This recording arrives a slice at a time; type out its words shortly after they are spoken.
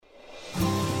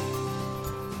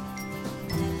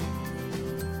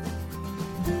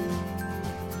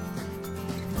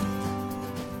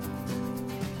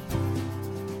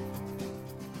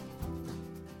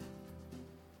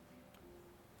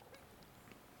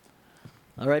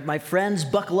All right, my friends,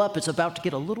 buckle up. It's about to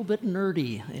get a little bit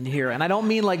nerdy in here. And I don't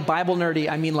mean like Bible nerdy,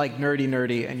 I mean like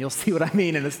nerdy, and you'll see what I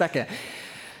mean in a second.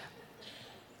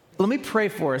 Let me pray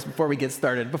for us before we get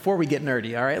started, before we get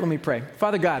nerdy, all right? Let me pray.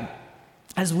 Father God,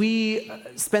 as we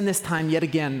spend this time yet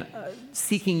again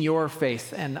seeking your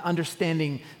face and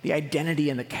understanding the identity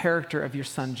and the character of your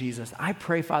son, Jesus, I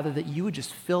pray, Father, that you would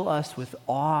just fill us with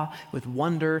awe, with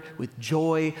wonder, with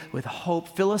joy, with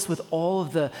hope. Fill us with all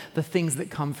of the things that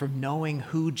come from knowing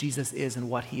who Jesus is and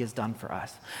what he has done for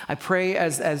us. I pray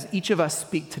as each of us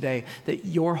speak today that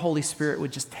your Holy Spirit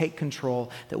would just take control,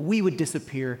 that we would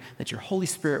disappear, that your Holy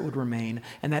Spirit would remain,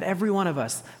 and that every one of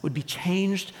us would be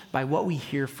changed by what we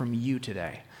hear from you today.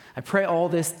 I pray all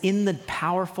this in the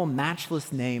powerful,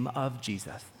 matchless name of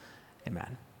Jesus.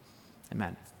 Amen.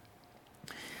 Amen.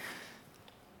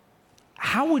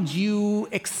 How would you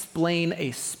explain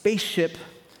a spaceship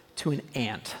to an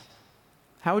ant?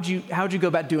 How would you go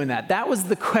about doing that? That was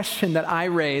the question that I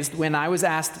raised when I was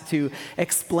asked to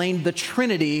explain the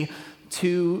Trinity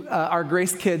to our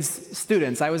Grace Kids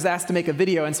students. I was asked to make a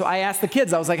video, and so I asked the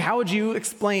kids, I was like, how would you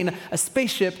explain a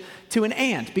spaceship to an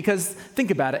ant? Because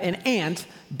think about it, an ant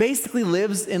basically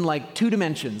lives in like two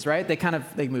dimensions, right?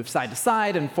 They move side to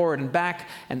side and forward and back,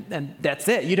 and that's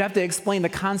it. You'd have to explain the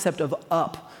concept of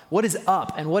up. What is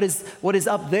up and what is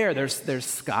up there? There's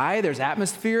sky, there's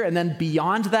atmosphere, and then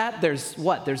beyond that, there's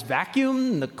what? There's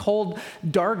vacuum, the cold,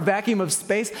 dark vacuum of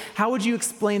space. How would you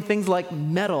explain things like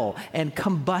metal and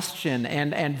combustion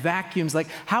and vacuums? Like,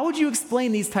 how would you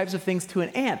explain these types of things to an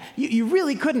ant? You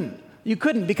really couldn't. You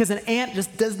couldn't, because an ant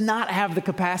just does not have the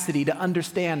capacity to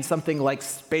understand something like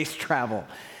space travel.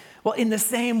 Well, in the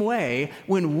same way,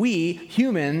 when we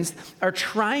humans are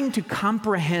trying to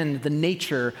comprehend the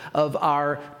nature of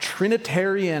our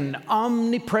Trinitarian,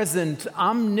 omnipresent,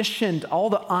 omniscient,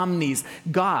 all the omnis,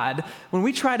 God, when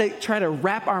we try to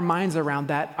wrap our minds around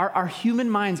that, our human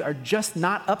minds are just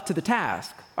not up to the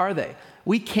task, are they?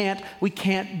 We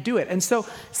can't do it. And so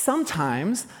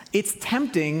sometimes it's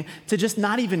tempting to just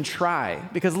not even try,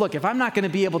 because look, if I'm not going to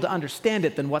be able to understand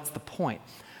it, then what's the point?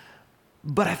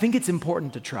 But I think it's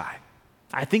important to try.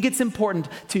 I think it's important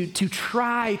to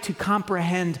try to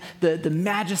comprehend the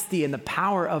majesty and the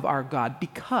power of our God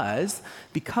because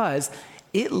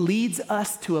it leads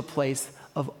us to a place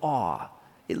of awe.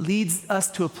 It leads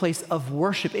us to a place of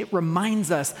worship. It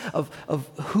reminds us of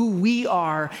who we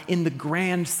are in the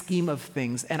grand scheme of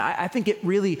things. And I think it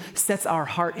really sets our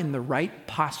heart in the right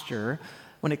posture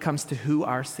when it comes to who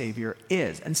our Savior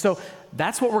is. And so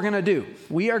that's what we're going to do.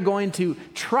 We are going to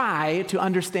try to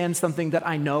understand something that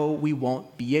I know we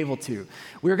won't be able to.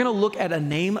 We're going to look at a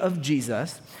name of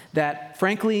Jesus that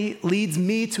frankly leads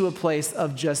me to a place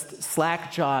of just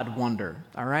slack-jawed wonder,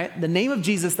 all right? The name of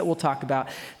Jesus that we'll talk about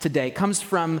today comes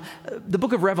from the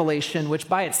book of Revelation, which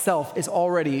by itself is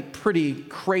already pretty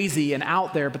crazy and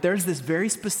out there, but there's this very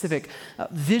specific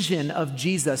vision of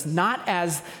Jesus, not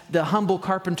as the humble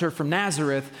carpenter from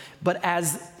Nazareth, but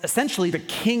as essentially the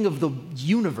king of the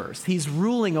universe. He's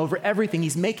ruling over everything.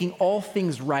 He's making all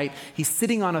things right. He's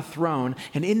sitting on a throne.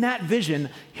 And in that vision,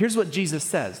 here's what Jesus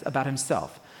says about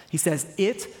himself. He says,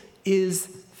 "It is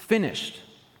finished.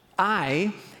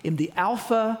 I am the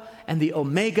Alpha and the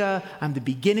Omega. I'm the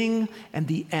beginning and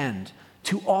the end.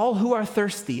 To all who are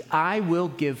thirsty, I will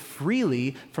give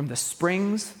freely from the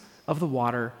springs of the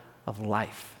water of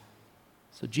life."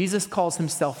 So Jesus calls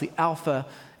himself the Alpha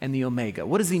and the Omega.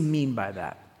 What does he mean by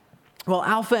that? Well,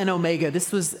 Alpha and Omega,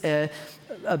 this was a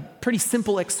pretty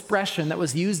simple expression that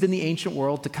was used in the ancient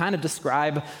world to kind of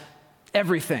describe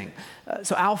everything.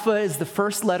 So Alpha is the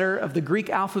first letter of the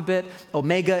Greek alphabet.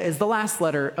 Omega is the last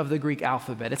letter of the Greek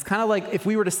alphabet. It's kind of like if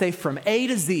we were to say from A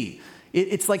to Z.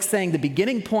 It's like saying the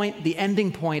beginning point, the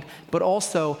ending point, but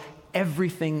also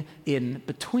everything in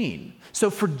between.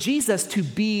 So for Jesus to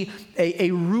be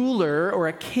a ruler or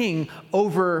a king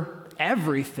over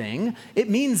everything, it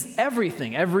means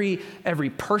everything, every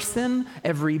person,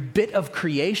 every bit of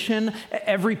creation,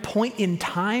 every point in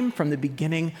time from the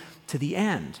beginning to the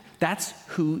end. That's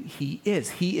who he is.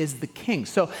 He is the king.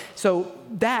 So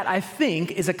that, I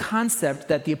think, is a concept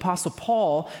that the Apostle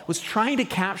Paul was trying to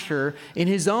capture in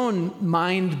his own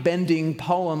mind-bending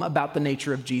poem about the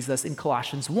nature of Jesus in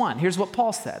Colossians 1. Here's what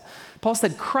Paul said. Paul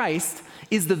said, "Christ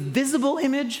is the visible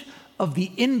image of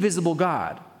the invisible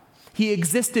God. He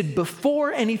existed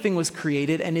before anything was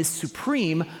created and is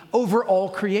supreme over all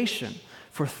creation.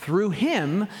 For through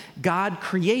him, God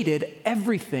created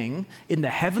everything in the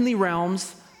heavenly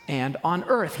realms and on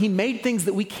earth." He made things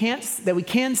that we can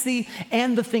see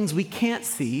and the things we can't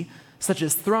see, such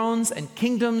as thrones and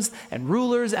kingdoms and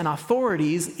rulers and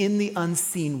authorities in the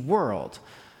unseen world.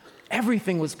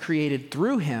 Everything was created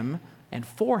through him and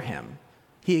for him.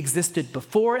 He existed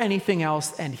before anything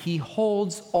else, and he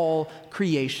holds all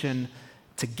creation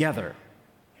together.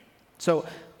 So,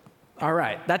 all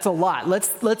right, that's a lot. Let's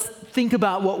think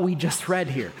about what we just read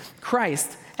here.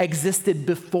 Christ existed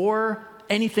before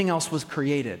anything else was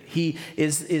created. He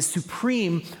is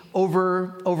supreme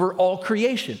over all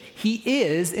creation. He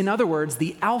is, in other words,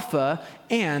 the Alpha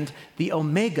and the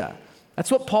Omega.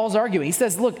 That's what Paul's arguing. He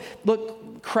says, look,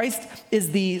 Christ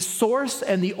is the source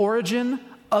and the origin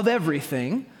of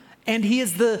everything, and he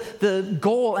is the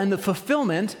goal and the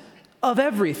fulfillment of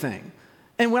everything.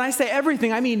 And when I say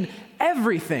everything, I mean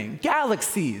everything.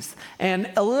 Galaxies and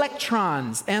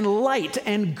electrons and light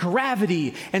and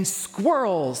gravity and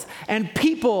squirrels and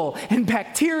people and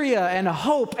bacteria and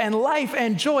hope and life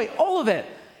and joy, all of it.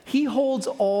 He holds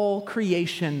all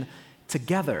creation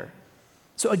together.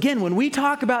 So again, when we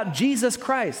talk about Jesus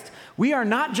Christ, we are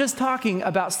not just talking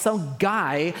about some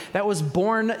guy that was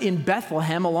born in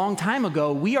Bethlehem a long time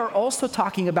ago. We are also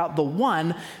talking about the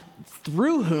one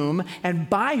through whom and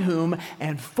by whom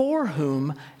and for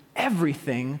whom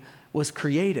everything was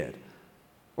created.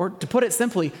 Or to put it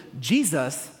simply,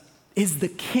 Jesus is the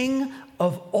king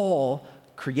of all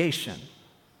creation.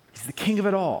 He's the king of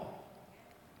it all.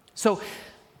 So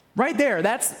right there,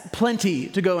 that's plenty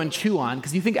to go and chew on,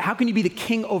 because you think, how can you be the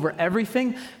king over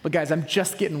everything? But guys, I'm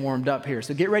just getting warmed up here.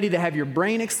 So get ready to have your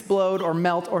brain explode or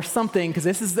melt or something, because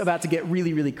this is about to get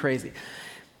really, really crazy.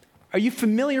 Are you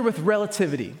familiar with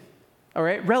relativity? All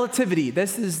right, relativity,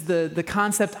 this is the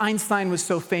concept Einstein was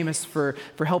so famous for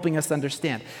helping us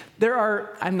understand.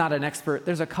 I'm not an expert,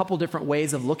 there's a couple different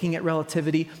ways of looking at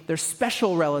relativity. There's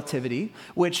special relativity,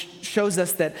 which shows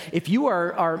us that if you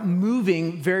are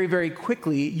moving very, very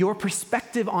quickly, your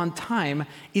perspective on time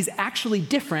is actually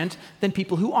different than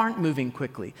people who aren't moving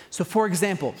quickly. So for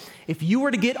example, if you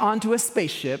were to get onto a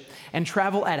spaceship and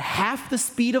travel at half the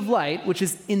speed of light, which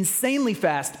is insanely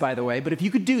fast, by the way, but if you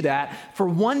could do that for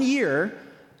 1 year,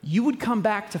 you would come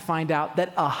back to find out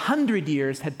that 100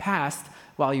 years had passed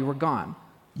while you were gone.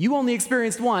 You only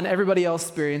experienced one, everybody else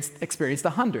experienced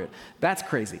 100. That's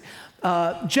crazy.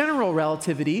 General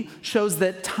relativity shows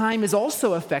that time is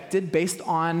also affected based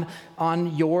on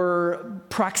your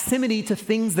proximity to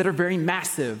things that are very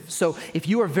massive. So if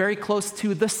you are very close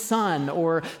to the sun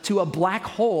or to a black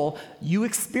hole, you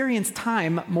experience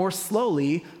time more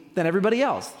slowly than everybody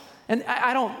else. And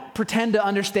I don't pretend to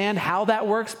understand how that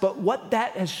works, but what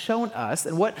that has shown us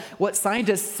and what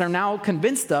scientists are now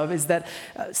convinced of is that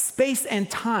space and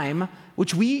time,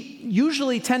 which we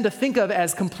usually tend to think of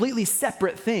as completely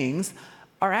separate things,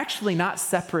 are actually not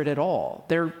separate at all.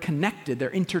 They're connected, they're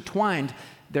intertwined,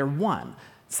 they're one.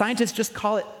 Scientists just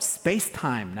call it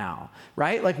space-time now,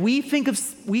 right? Like we think of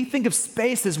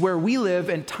space as where we live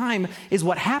and time is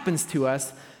what happens to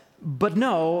us. But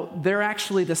no, they're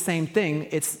actually the same thing.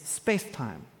 It's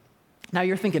space-time. Now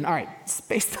you're thinking, all right,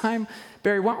 space-time?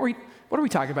 Barry, what are we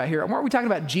talking about here? Aren't we talking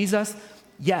about Jesus?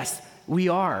 Yes, we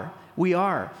are. We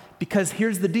are. Because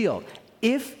here's the deal.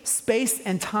 If space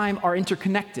and time are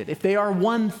interconnected, if they are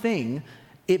one thing,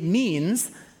 it means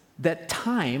that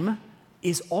time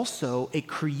is also a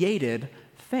created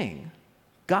thing.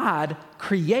 God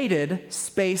created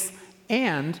space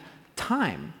and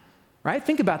time. Right?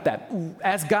 Think about that.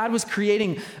 As God was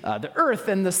creating the earth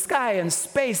and the sky and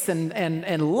space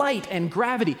and light and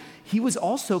gravity, he was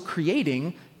also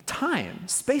creating time,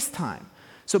 space-time.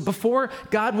 So before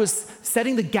God was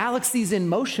setting the galaxies in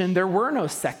motion, there were no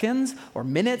seconds or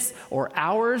minutes or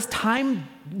hours. Time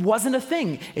wasn't a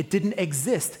thing. It didn't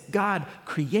exist. God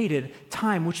created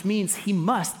time, which means he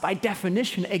must, by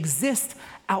definition, exist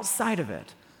outside of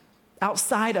it.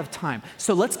 Outside of time.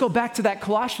 So let's go back to that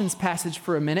Colossians passage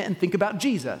for a minute and think about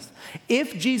Jesus.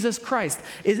 If Jesus Christ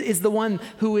is the one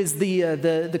who is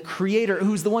the creator,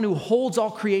 who's the one who holds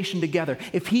all creation together,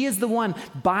 if he is the one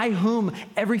by whom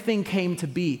everything came to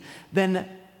be, then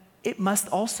it must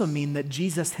also mean that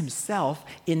Jesus himself,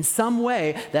 in some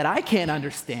way that I can't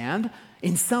understand,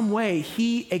 in some way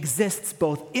he exists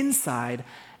both inside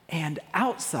and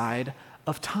outside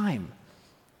of time.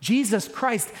 Jesus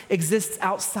Christ exists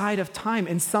outside of time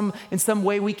in some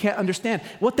way we can't understand.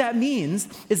 What that means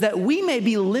is that we may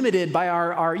be limited by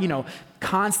our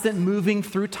constant moving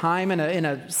through time in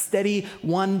a steady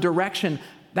one direction.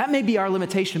 That may be our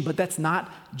limitation, but that's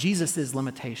not Jesus'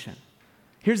 limitation.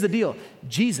 Here's the deal.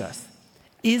 Jesus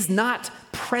is not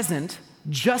present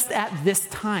just at this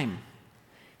time.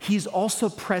 He's also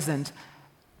present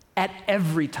at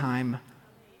every time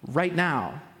right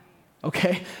now.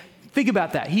 Okay? Think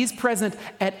about that. He's present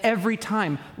at every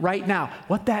time right now.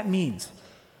 What that means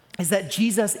is that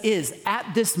Jesus is,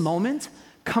 at this moment,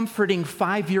 comforting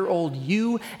 5-year-old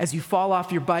you as you fall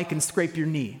off your bike and scrape your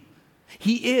knee.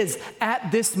 He is,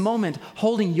 at this moment,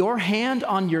 holding your hand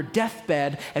on your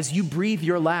deathbed as you breathe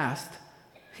your last.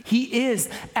 He is,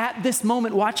 at this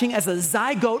moment, watching as a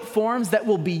zygote forms that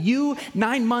will be you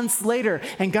 9 months later.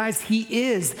 And guys, he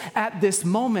is, at this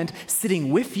moment,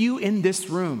 sitting with you in this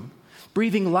room,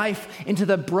 breathing life into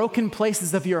the broken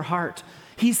places of your heart.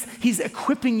 He's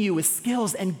equipping you with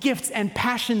skills and gifts and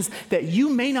passions that you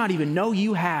may not even know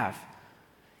you have.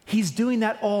 He's doing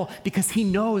that all because he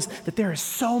knows that there is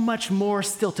so much more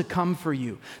still to come for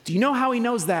you. Do you know how he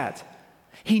knows that?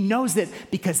 He knows it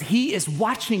because he is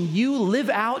watching you live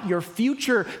out your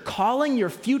future calling, your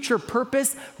future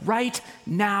purpose right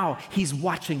now. He's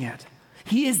watching it.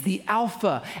 He is the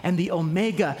Alpha and the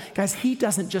Omega. Guys, he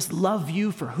doesn't just love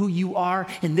you for who you are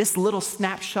in this little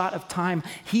snapshot of time.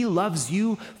 He loves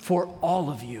you for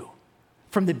all of you.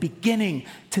 From the beginning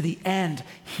to the end,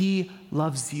 he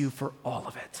loves you for all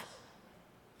of it.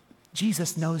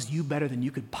 Jesus knows you better than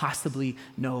you could possibly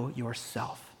know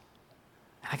yourself.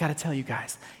 And I got to tell you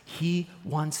guys, he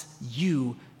wants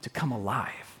you to come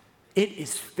alive. It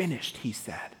is finished, he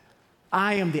said.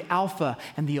 I am the Alpha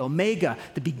and the Omega,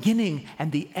 the beginning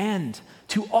and the end.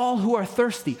 To all who are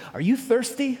thirsty, are you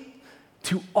thirsty?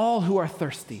 To all who are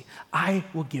thirsty, I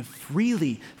will give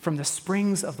freely from the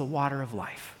springs of the water of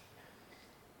life.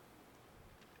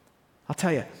 I'll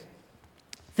tell you,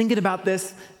 thinking about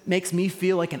this makes me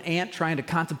feel like an ant trying to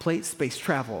contemplate space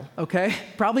travel, okay?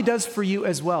 Probably does for you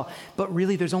as well. But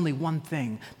really, there's only one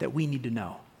thing that we need to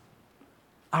know.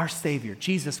 Our Savior,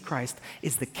 Jesus Christ,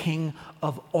 is the King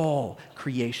of all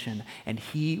creation, and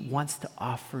he wants to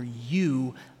offer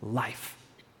you life.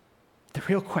 The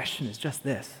real question is just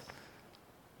this: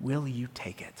 will you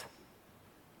take it?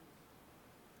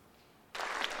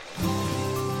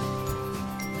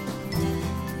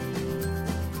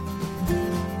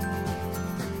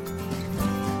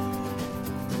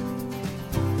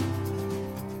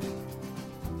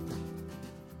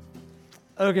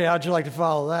 Okay, how'd you like to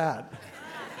follow that?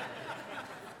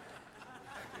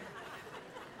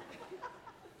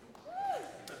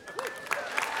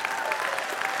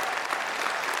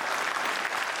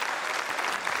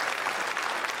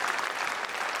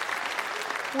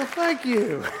 Well, thank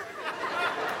you.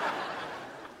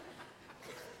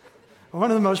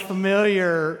 One of the most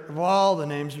familiar of all the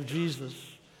names of Jesus,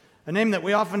 a name that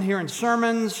we often hear in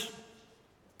sermons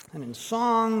and in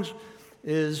songs,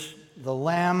 is the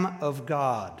Lamb of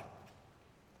God.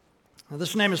 Now,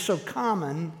 this name is so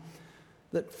common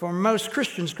that for most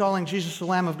Christians, calling Jesus the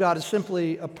Lamb of God is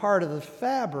simply a part of the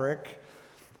fabric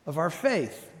of our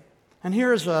faith. And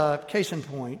here's a case in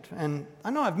point, and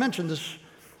I know I've mentioned this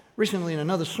recently in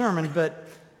another sermon, but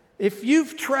if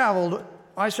you've traveled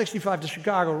I-65 to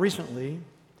Chicago recently,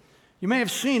 you may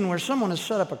have seen where someone has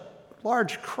set up a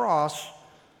large cross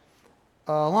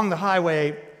along the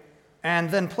highway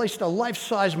and then placed a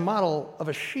life-size model of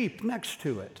a sheep next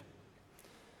to it.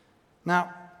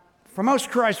 Now, for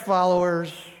most Christ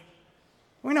followers,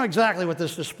 we know exactly what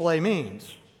this display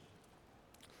means.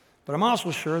 But I'm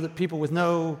also sure that people with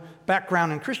no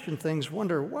background in Christian things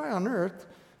wonder, why on earth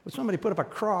would somebody put up a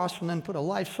cross and then put a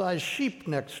life-size sheep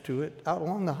next to it out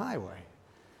along the highway?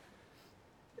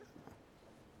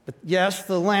 But yes,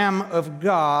 the Lamb of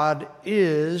God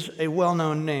is a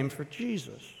well-known name for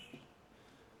Jesus.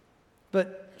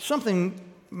 But something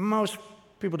most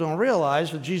people don't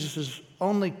realize, that Jesus is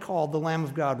only called the Lamb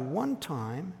of God one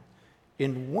time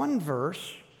in one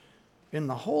verse in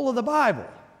the whole of the Bible.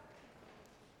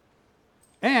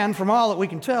 And from all that we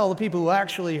can tell, the people who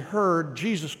actually heard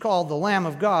Jesus called the Lamb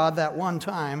of God that one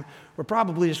time were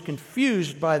probably as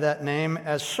confused by that name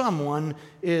as someone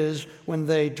is when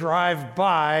they drive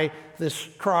by this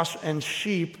cross and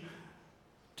sheep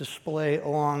display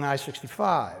along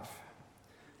I-65.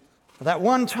 That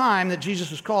one time that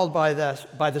Jesus is called by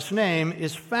this name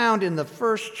is found in the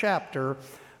first chapter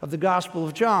of the Gospel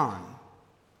of John.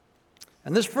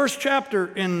 And this first chapter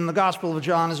in the Gospel of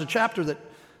John is a chapter that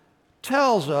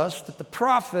tells us that the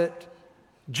prophet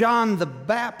John the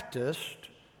Baptist,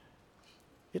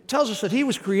 it tells us that he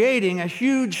was creating a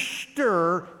huge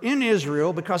stir in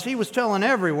Israel because he was telling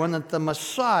everyone that the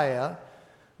Messiah,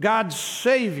 God's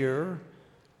Savior,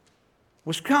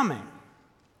 was coming.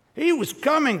 He was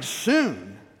coming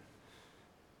soon.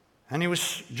 And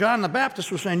John the Baptist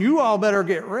was saying, you all better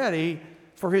get ready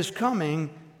for his coming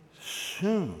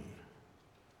soon.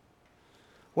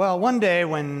 Well, one day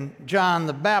when John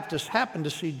the Baptist happened to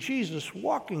see Jesus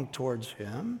walking towards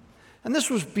him, and this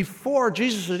was before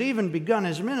Jesus had even begun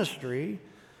his ministry,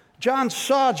 John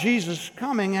saw Jesus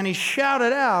coming and he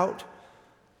shouted out,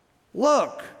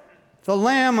 "Look, the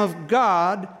Lamb of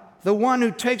God, the one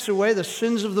who takes away the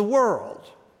sins of the world.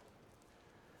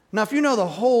 Now, if you know the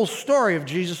whole story of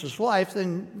Jesus' life,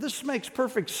 then this makes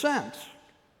perfect sense.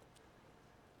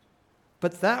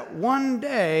 But that one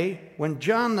day, when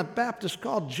John the Baptist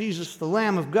called Jesus the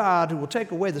Lamb of God who will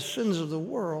take away the sins of the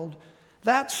world,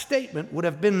 that statement would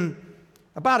have been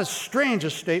about as strange a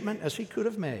statement as he could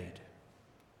have made.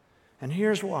 And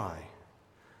here's why.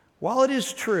 While it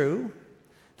is true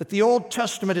that the Old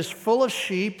Testament is full of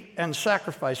sheep and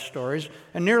sacrifice stories,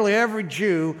 and nearly every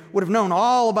Jew would have known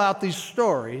all about these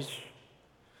stories,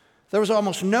 there was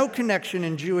almost no connection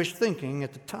in Jewish thinking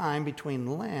at the time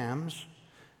between lambs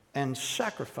and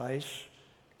sacrifice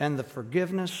and the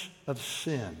forgiveness of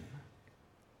sin.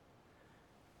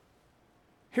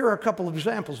 Here are a couple of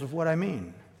examples of what I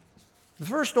mean. The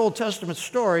first Old Testament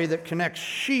story that connects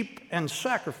sheep and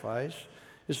sacrifice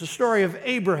is the story of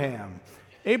Abraham.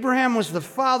 Abraham was the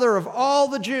father of all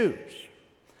the Jews,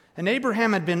 and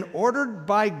Abraham had been ordered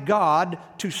by God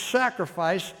to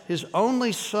sacrifice his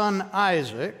only son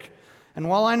Isaac. And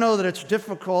while I know that it's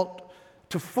difficult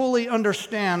to fully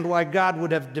understand why God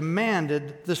would have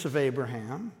demanded this of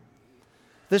Abraham,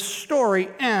 this story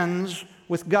ends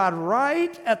with God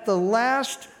right at the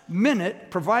last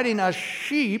minute providing a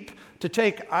sheep to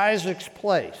take Isaac's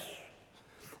place.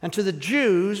 And to the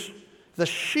Jews, the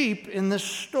sheep in this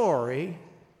story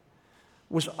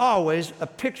was always a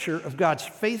picture of God's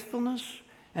faithfulness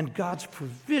and God's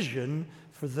provision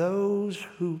for those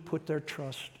who put their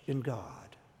trust in God.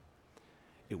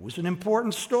 It was an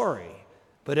important story,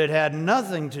 but it had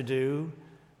nothing to do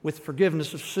with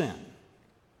forgiveness of sin.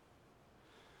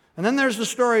 And then there's the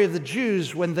story of the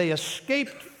Jews when they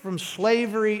escaped from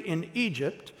slavery in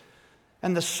Egypt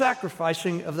and the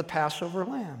sacrificing of the Passover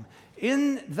lamb.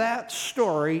 In that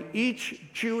story, each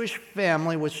Jewish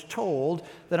family was told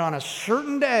that on a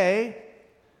certain day,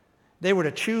 they were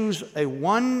to choose a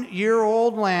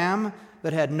 1-year-old lamb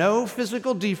that had no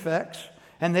physical defects,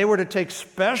 and they were to take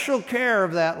special care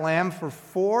of that lamb for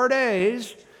 4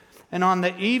 days. And on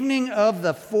the evening of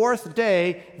the 4th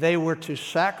day, they were to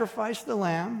sacrifice the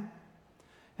lamb,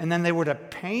 and then they were to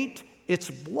paint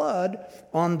its blood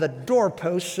on the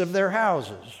doorposts of their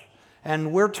houses.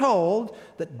 And we're told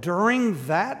that during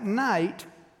that night,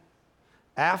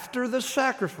 after the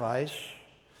sacrifice,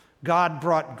 God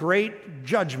brought great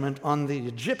judgment on the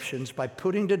Egyptians by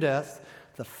putting to death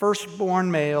the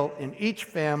firstborn male in each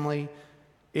family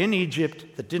in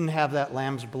Egypt that didn't have that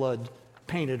lamb's blood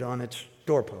painted on its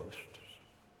doorposts.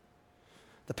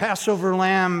 The Passover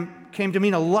lamb came to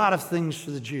mean a lot of things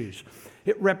to the Jews.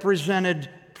 It represented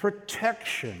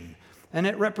protection, and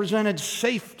it represented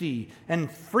safety and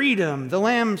freedom. The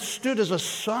lamb stood as a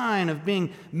sign of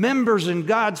being members in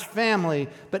God's family,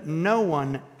 but no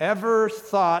one ever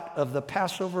thought of the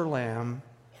Passover lamb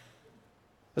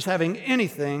as having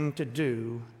anything to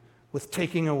do with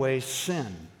taking away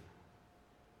sin.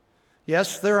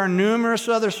 Yes, there are numerous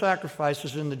other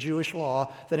sacrifices in the Jewish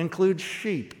law that include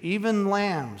sheep, even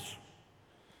lambs.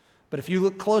 But if you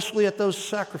look closely at those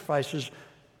sacrifices,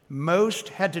 most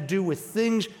had to do with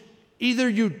things either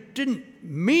you didn't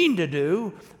mean to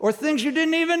do or things you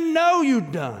didn't even know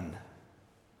you'd done.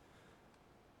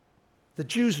 The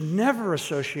Jews never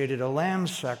associated a lamb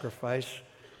sacrifice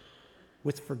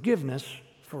with forgiveness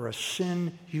for a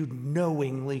sin you'd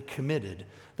knowingly committed.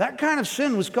 That kind of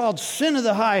sin was called sin of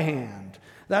the high hand.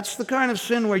 That's the kind of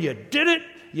sin where you did it,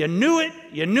 you knew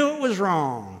it was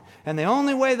wrong. And the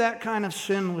only way that kind of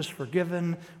sin was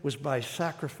forgiven was by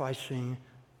sacrificing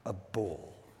a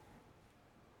bull.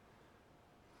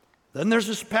 Then there's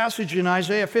this passage in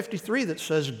Isaiah 53 that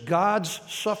says God's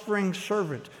suffering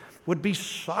servant would be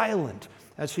silent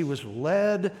as he was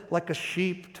led like a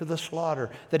sheep to the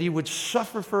slaughter, that he would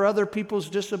suffer for other people's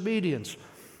disobedience,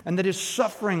 and that his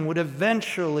suffering would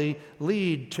eventually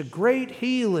lead to great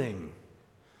healing.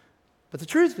 But the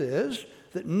truth is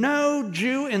that no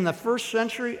Jew in the first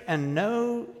century and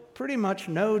pretty much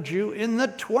no Jew in the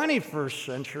 21st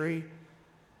century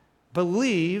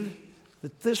believe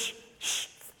that this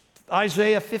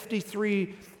Isaiah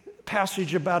 53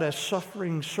 passage about a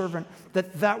suffering servant,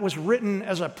 that was written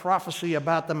as a prophecy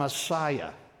about the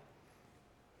Messiah.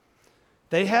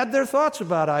 They had their thoughts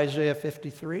about Isaiah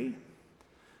 53,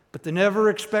 but they never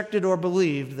expected or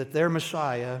believed that their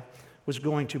Messiah was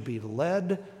going to be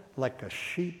led like a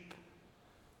sheep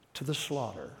to the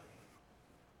slaughter.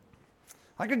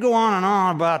 I could go on and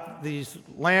on about these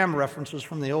lamb references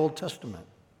from the Old Testament,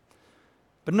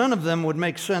 but none of them would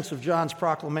make sense of John's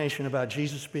proclamation about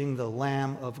Jesus being the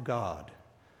Lamb of God.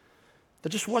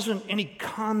 There just wasn't any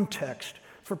context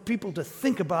for people to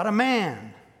think about a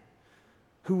man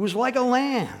who was like a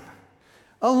lamb,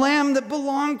 a lamb that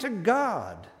belonged to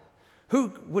God,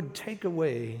 who would take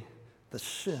away the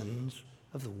sins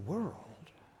of the world.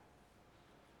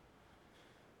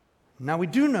 Now we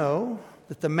do know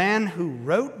that the man who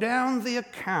wrote down the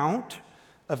account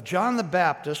of John the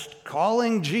Baptist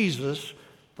calling Jesus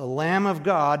the Lamb of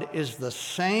God is the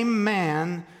same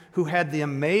man who had the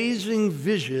amazing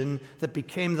vision that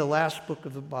became the last book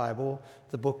of the Bible,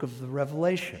 the book of the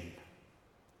Revelation.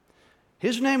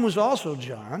 His name was also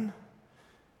John,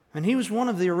 and he was one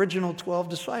of the original 12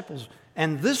 disciples.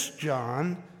 And this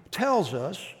John tells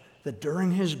us that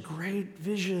during his great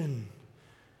vision,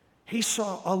 he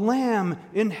saw a lamb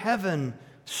in heaven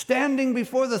standing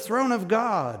before the throne of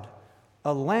God,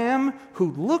 a lamb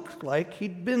who looked like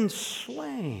he'd been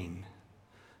slain.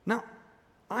 Now,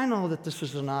 I know that this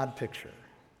is an odd picture.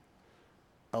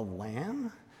 A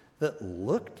lamb that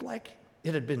looked like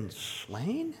it had been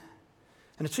slain?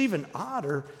 And it's even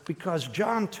odder because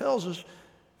John tells us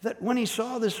that when he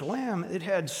saw this lamb, it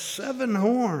had 7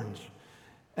 horns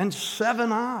and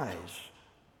 7 eyes.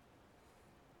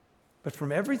 But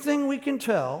from everything we can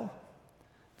tell,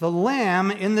 the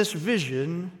lamb in this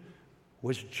vision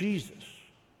was Jesus.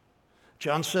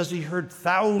 John says he heard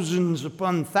thousands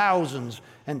upon thousands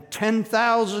and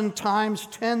 10,000 times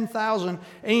 10,000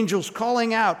 angels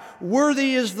calling out,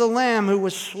 "Worthy is the Lamb who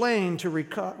was slain to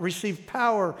receive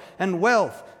power and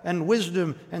wealth and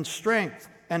wisdom and strength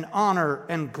and honor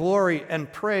and glory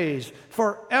and praise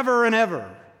forever and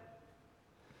ever."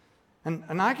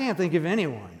 And I can't think of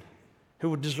anyone who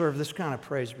would deserve this kind of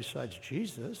praise besides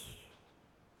Jesus.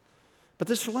 But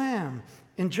this lamb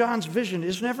in John's vision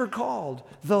is never called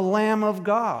the Lamb of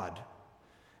God.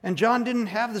 And John didn't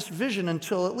have this vision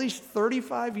until at least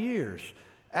 35 years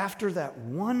after that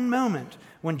one moment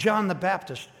when John the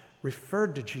Baptist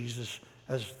referred to Jesus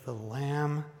as the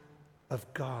Lamb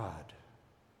of God.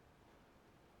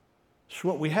 So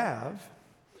what we have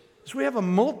is we have a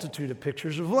multitude of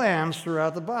pictures of lambs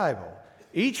throughout the Bible,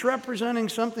 each representing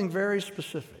something very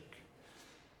specific.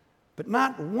 But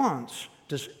not once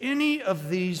does any of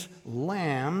these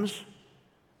lambs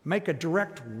make a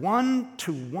direct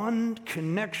one-to-one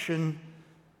connection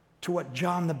to what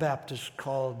John the Baptist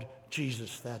called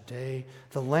Jesus that day,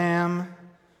 the Lamb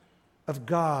of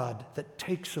God that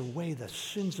takes away the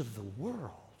sins of the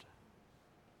world.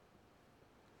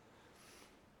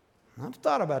 I've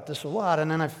thought about this a lot, and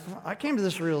then I came to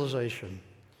this realization.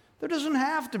 There doesn't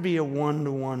have to be a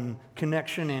one-to-one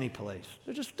connection anyplace.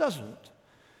 There just doesn't.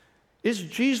 Is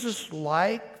Jesus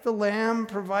like the lamb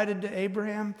provided to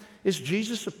Abraham? Is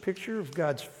Jesus a picture of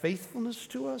God's faithfulness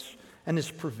to us and his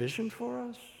provision for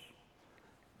us?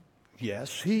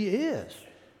 Yes, he is.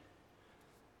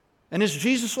 And is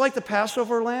Jesus like the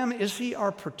Passover lamb? Is he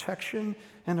our protection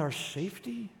and our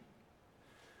safety?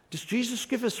 Does Jesus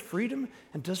give us freedom,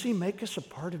 and does he make us a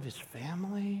part of his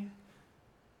family?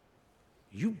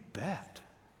 You bet.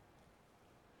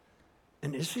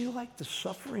 And is he like the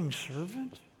suffering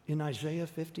servant in Isaiah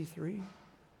 53?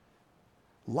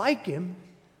 Like him,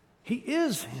 he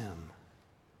is him.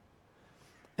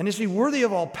 And is he worthy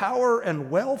of all power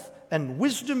and wealth and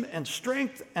wisdom and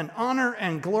strength and honor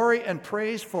and glory and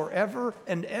praise forever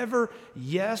and ever?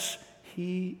 Yes,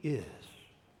 he is.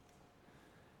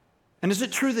 And is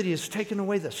it true that he has taken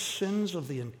away the sins of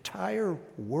the entire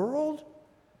world?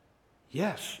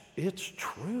 Yes, it's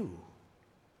true.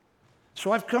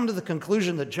 So I've come to the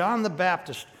conclusion that John the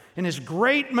Baptist, in his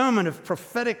great moment of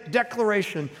prophetic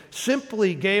declaration,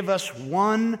 simply gave us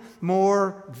one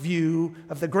more view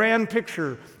of the grand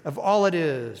picture of all it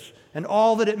is and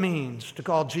all that it means to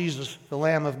call Jesus the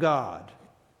Lamb of God.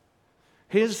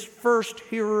 His first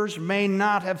hearers may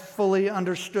not have fully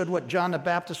understood what John the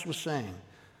Baptist was saying,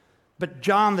 but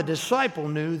John the disciple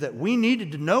knew that we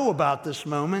needed to know about this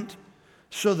moment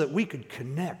so that we could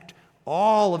connect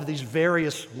all of these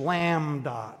various lamb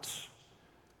dots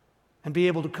and be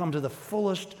able to come to the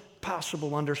fullest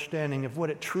possible understanding of what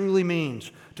it truly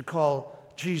means to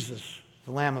call Jesus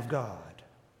the Lamb of God.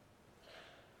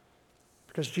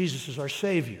 Because Jesus is our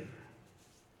Savior.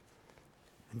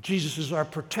 And Jesus is our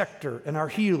protector and our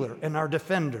healer and our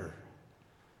defender.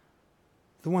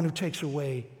 The one who takes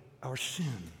away our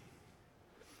sin.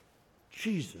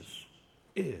 Jesus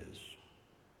is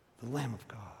the Lamb of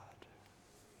God.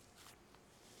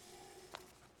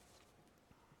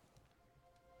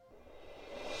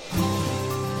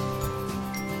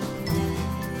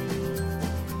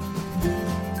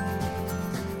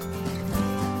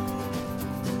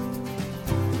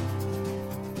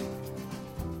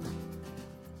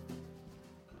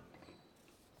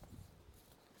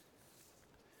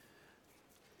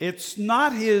 It's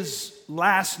not his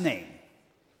last name,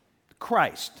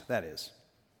 Christ, that is.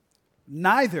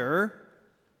 neither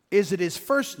is it his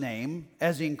first name,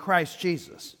 as in Christ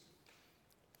Jesus.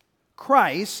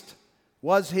 Christ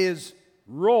was his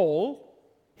role,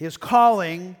 his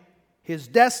calling, his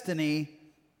destiny,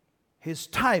 his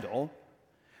title,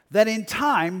 that in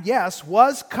time, yes,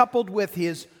 was coupled with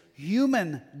his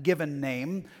human given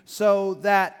name, so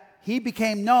that he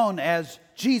became known as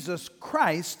Jesus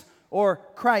Christ or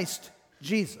Christ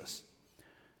Jesus.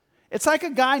 It's like a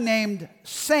guy named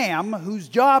Sam, whose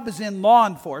job is in law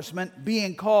enforcement,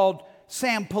 being called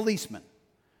Sam Policeman.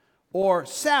 Or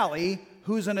Sally,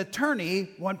 who's an attorney,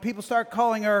 when people start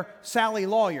calling her Sally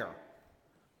Lawyer.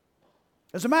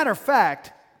 As a matter of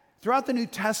fact, throughout the New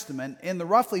Testament, in the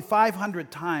roughly 500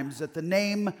 times that the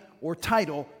name or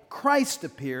title Christ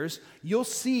appears, you'll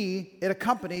see it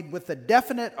accompanied with the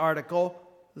definite article,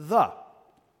 the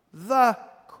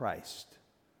Christ.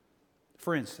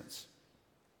 For instance,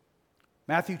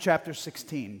 Matthew chapter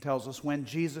 16 tells us when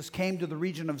Jesus came to the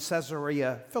region of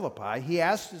Caesarea Philippi, he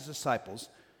asked his disciples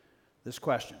this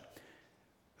question: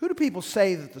 "Who do people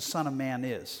say that the Son of Man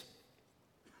is?"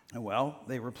 And well,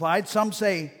 they replied, "Some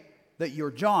say that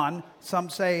you're John, some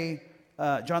say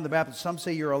John the Baptist, some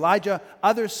say you're Elijah,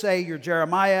 others say you're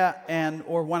Jeremiah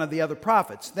or one of the other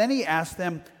prophets." Then he asked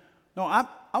them, "No,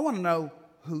 I want to know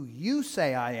who you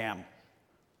say I am."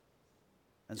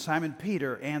 And Simon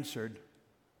Peter answered,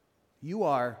 "You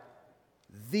are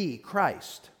the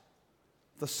Christ,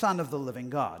 the Son of the living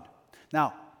God."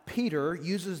 Now, Peter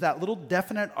uses that little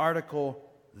definite article,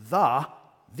 the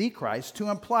Christ, to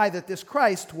imply that this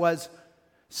Christ was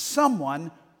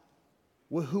someone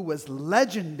who was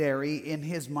legendary in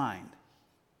his mind.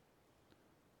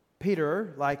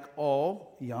 Peter, like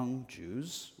all young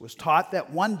Jews, was taught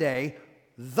that one day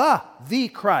the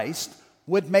Christ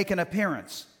would make an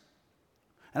appearance.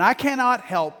 And I cannot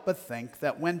help but think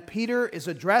that when Peter is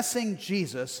addressing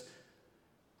Jesus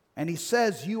and he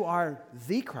says, "You are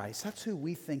the Christ," that's who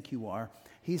we think you are,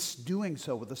 he's doing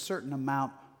so with a certain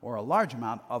amount or a large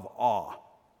amount of awe.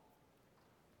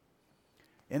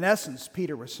 In essence,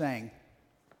 Peter was saying,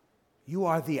 "You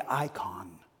are the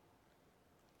icon.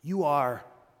 You are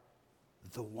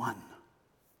the one."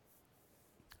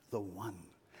 The one.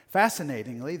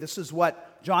 Fascinatingly, this is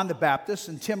what John the Baptist,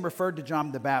 and Tim referred to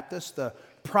John the Baptist, the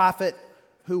prophet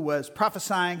who was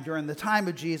prophesying during the time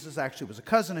of Jesus, actually was a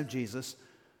cousin of Jesus.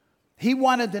 He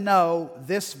wanted to know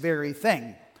this very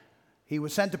thing. He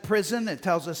was sent to prison. It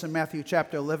tells us in Matthew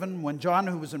chapter 11, when John,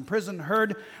 who was in prison,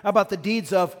 heard about the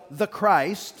deeds of the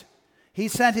Christ, he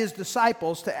sent his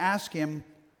disciples to ask him,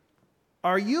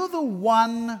 "Are you the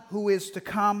one who is to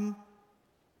come,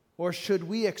 or should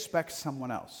we expect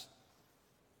someone else?"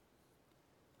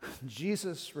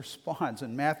 Jesus responds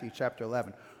in Matthew chapter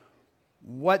 11.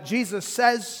 What Jesus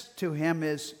says to him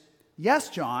is, "Yes,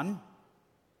 John,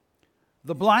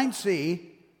 the blind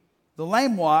see, the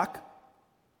lame walk,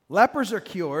 lepers are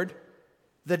cured,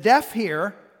 the deaf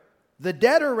hear, the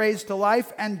dead are raised to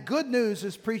life, and good news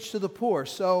is preached to the poor."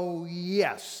 So,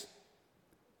 yes,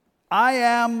 I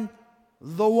am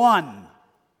the one.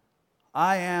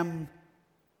 I am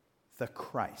the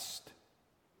Christ.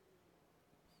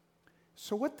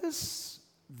 So what does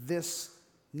this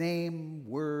name,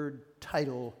 word,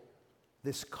 title,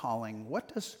 this calling,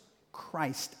 what does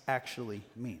Christ actually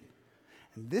mean?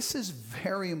 And this is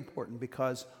very important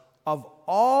because of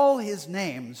all his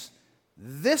names,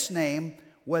 this name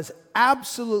was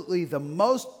absolutely the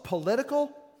most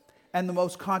political and the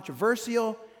most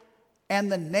controversial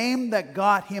and the name that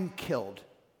got him killed.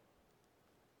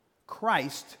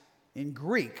 Christ, in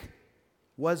Greek,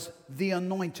 was the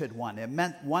anointed one. It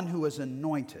meant one who was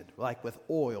anointed, like with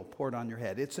oil poured on your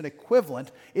head. It's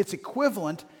equivalent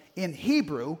in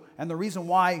Hebrew, and the reason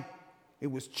why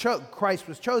Christ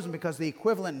was chosen, because the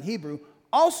equivalent in Hebrew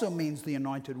also means the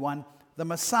anointed one, the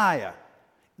Messiah.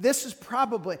 This is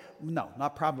probably, no,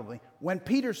 not probably. When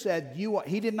Peter said,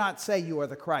 he did not say you are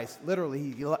the Christ.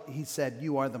 Literally, he said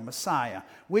you are the Messiah,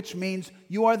 which means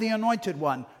you are the anointed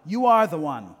one. You are the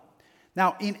one.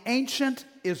 Now, in ancient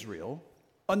Israel,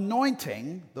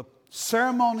 anointing, the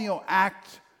ceremonial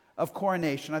act of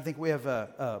coronation, I think we have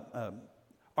a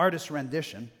artist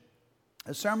rendition,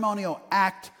 a ceremonial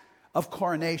act of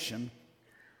coronation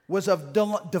was of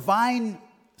divine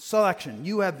selection.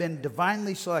 You have been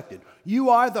divinely selected.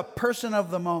 You are the person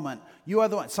of the moment. You are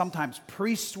the one. Sometimes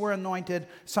priests were anointed,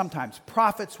 sometimes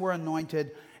prophets were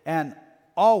anointed, and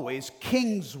always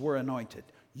kings were anointed.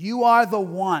 You are the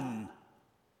one.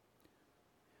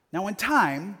 Now, in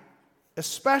time,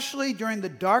 especially during the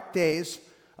dark days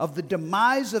of the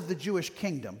demise of the Jewish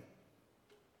kingdom,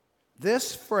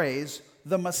 this phrase,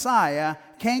 the Messiah,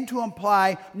 came to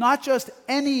imply not just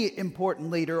any important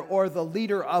leader or the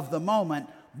leader of the moment,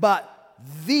 but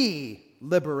the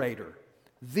liberator,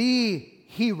 the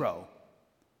hero,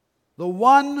 the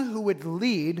one who would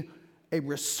lead a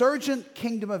resurgent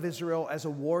kingdom of Israel as a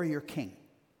warrior king.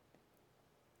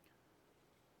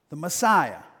 The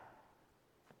Messiah,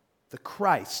 the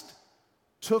Christ,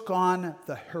 took on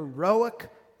the heroic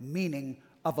meaning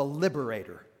of a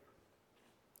liberator,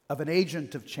 of an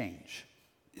agent of change.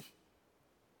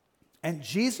 And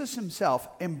Jesus himself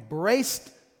embraced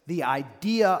the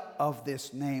idea of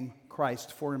this name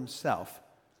Christ for himself.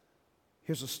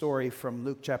 Here's a story from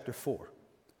Luke chapter 4.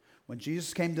 When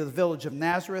Jesus came to the village of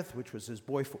Nazareth, which was his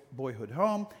boyhood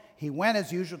home, he went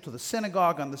as usual to the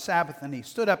synagogue on the Sabbath, and he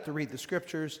stood up to read the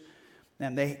scriptures.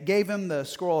 And they gave him the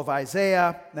scroll of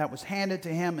Isaiah that was handed to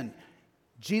him. And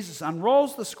Jesus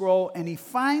unrolls the scroll, and he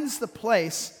finds the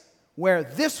place where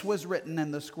this was written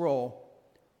in the scroll.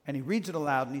 And he reads it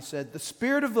aloud, and he said, "The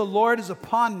Spirit of the Lord is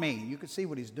upon me." You can see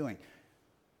what he's doing.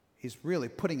 He's really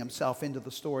putting himself into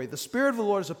the story. "The Spirit of the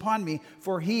Lord is upon me,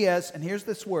 for he has," and here's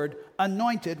this word,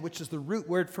 "anointed," which is the root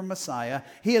word for Messiah.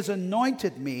 "He has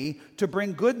anointed me to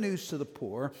bring good news to the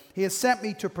poor. He has sent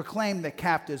me to proclaim that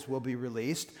captives will be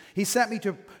released. He sent me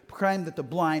to proclaim that the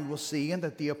blind will see, and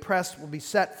that the oppressed will be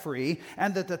set free,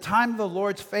 and that the time of the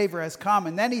Lord's favor has come."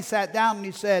 And then he sat down and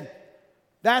he said,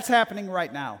 "That's happening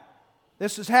right now.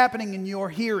 This is happening in your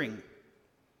hearing."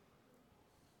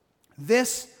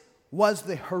 This was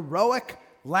the heroic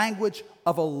language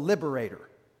of a liberator.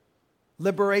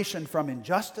 Liberation from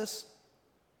injustice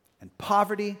and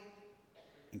poverty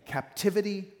and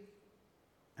captivity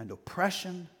and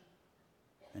oppression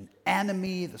and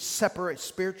enemy, the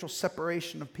spiritual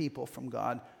separation of people from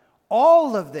God.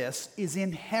 All of this is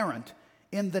inherent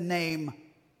in the name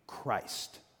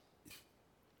Christ.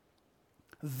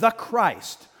 The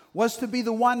Christ was to be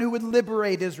the one who would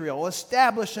liberate Israel,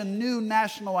 establish a new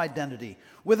national identity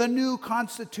with a new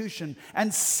constitution,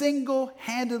 and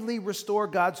single-handedly restore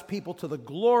God's people to the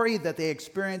glory that they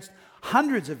experienced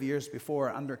hundreds of years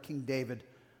before under King David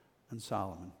and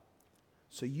Solomon.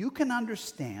 So you can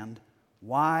understand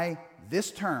why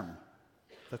this term,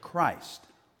 the Christ,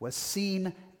 was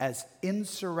seen as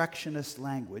insurrectionist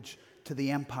language to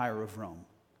the Empire of Rome.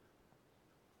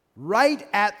 Right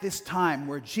at this time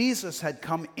where Jesus had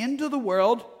come into the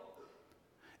world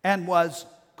and was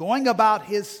going about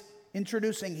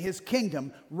introducing his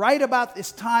kingdom, right about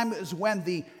this time is when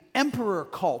the emperor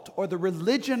cult, or the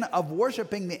religion of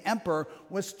worshiping the emperor,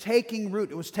 was taking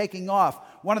root. It was taking off.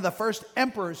 One of the first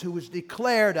emperors who was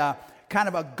declared a kind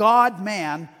of a god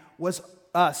man was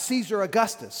Caesar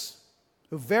Augustus,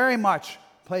 who very much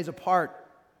plays a part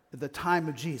at the time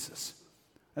of Jesus.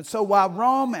 And so while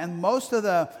Rome and most of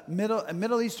the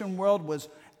Middle Eastern world was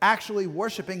actually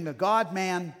worshiping the god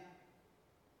man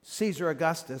Caesar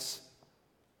Augustus,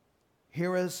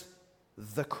 here is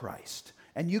the Christ.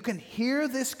 And you can hear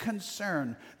this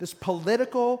concern, this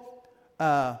political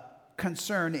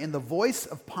concern in the voice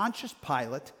of Pontius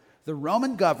Pilate, the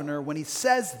Roman governor, when he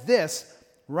says this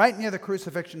right near the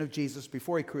crucifixion of Jesus,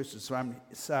 before he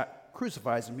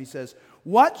crucifies him. He says,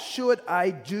 "What should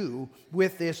I do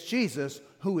with this Jesus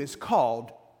who is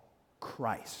called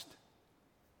Christ?"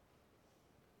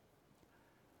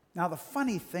 Now, the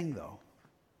funny thing, though,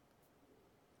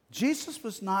 Jesus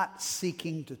was not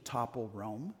seeking to topple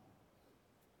Rome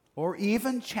or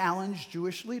even challenge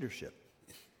Jewish leadership.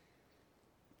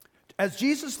 As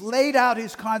Jesus laid out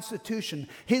his constitution,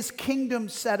 his kingdom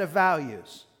set of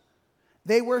values,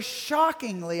 they were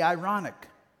shockingly ironic.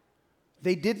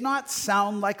 They did not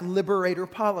sound like liberator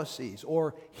policies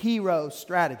or hero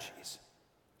strategies.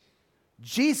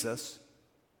 Jesus,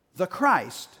 the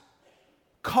Christ,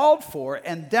 called for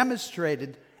and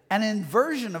demonstrated an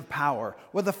inversion of power,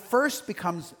 where the first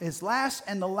becomes his last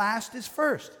and the last is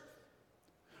first,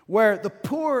 where the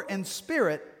poor in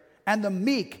spirit and the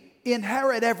meek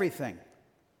inherit everything.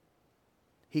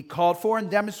 He called for and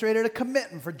demonstrated a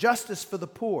commitment for justice for the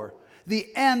poor,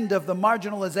 the end of the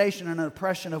marginalization and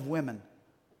oppression of women,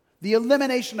 the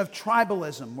elimination of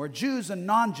tribalism, where Jews and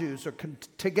non-Jews are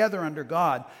together under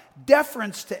God,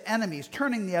 deference to enemies,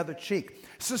 turning the other cheek,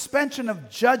 suspension of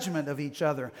judgment of each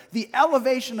other, the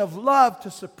elevation of love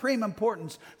to supreme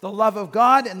importance, the love of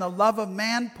God and the love of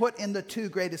man put in the two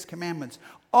greatest commandments.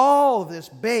 All this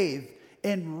bathed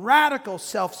in radical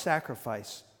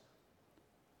self-sacrifice.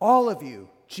 All of you,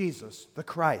 Jesus, the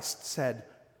Christ, said,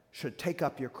 should take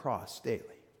up your cross daily.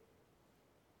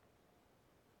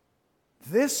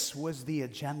 This was the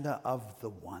agenda of the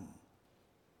one,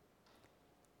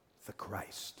 the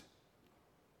Christ.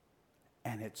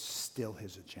 And it's still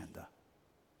his agenda.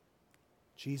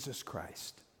 Jesus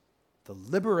Christ, the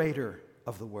liberator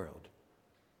of the world.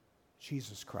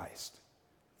 Jesus Christ,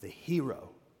 the hero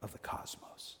of the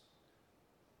cosmos.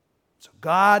 So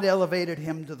God elevated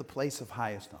him to the place of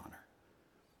highest honor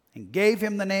and gave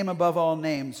him the name above all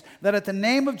names, that at the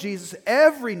name of Jesus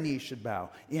every knee should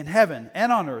bow in heaven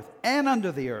and on earth and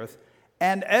under the earth,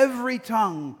 and every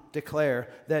tongue declare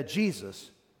that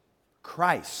Jesus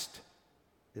Christ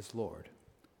is Lord,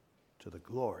 to the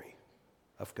glory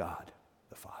of God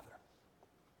the Father.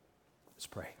 Let's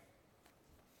pray.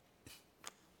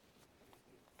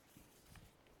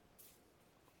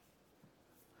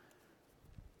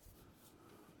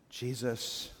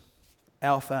 Jesus,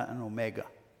 Alpha and Omega,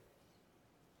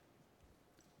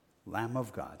 Lamb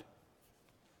of God,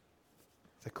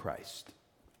 the Christ.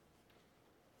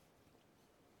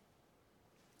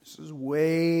 This is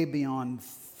way beyond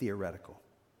theoretical.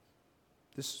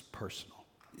 This is personal.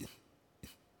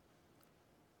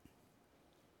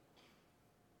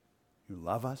 You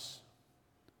love us,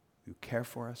 you care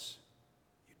for us,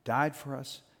 you died for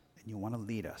us, and you want to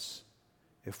lead us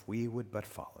if we would but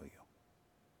follow you.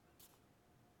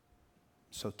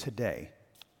 So today,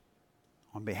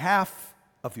 on behalf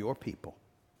of your people,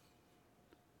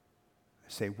 I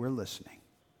say we're listening.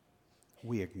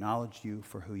 We acknowledge you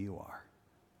for who you are,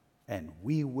 and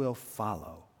we will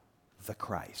follow the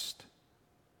Christ,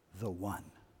 the one,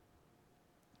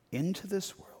 into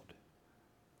this world,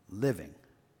 living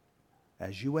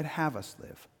as you would have us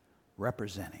live,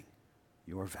 representing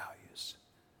your values.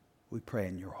 We pray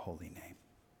in your holy name.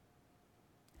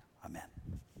 Amen.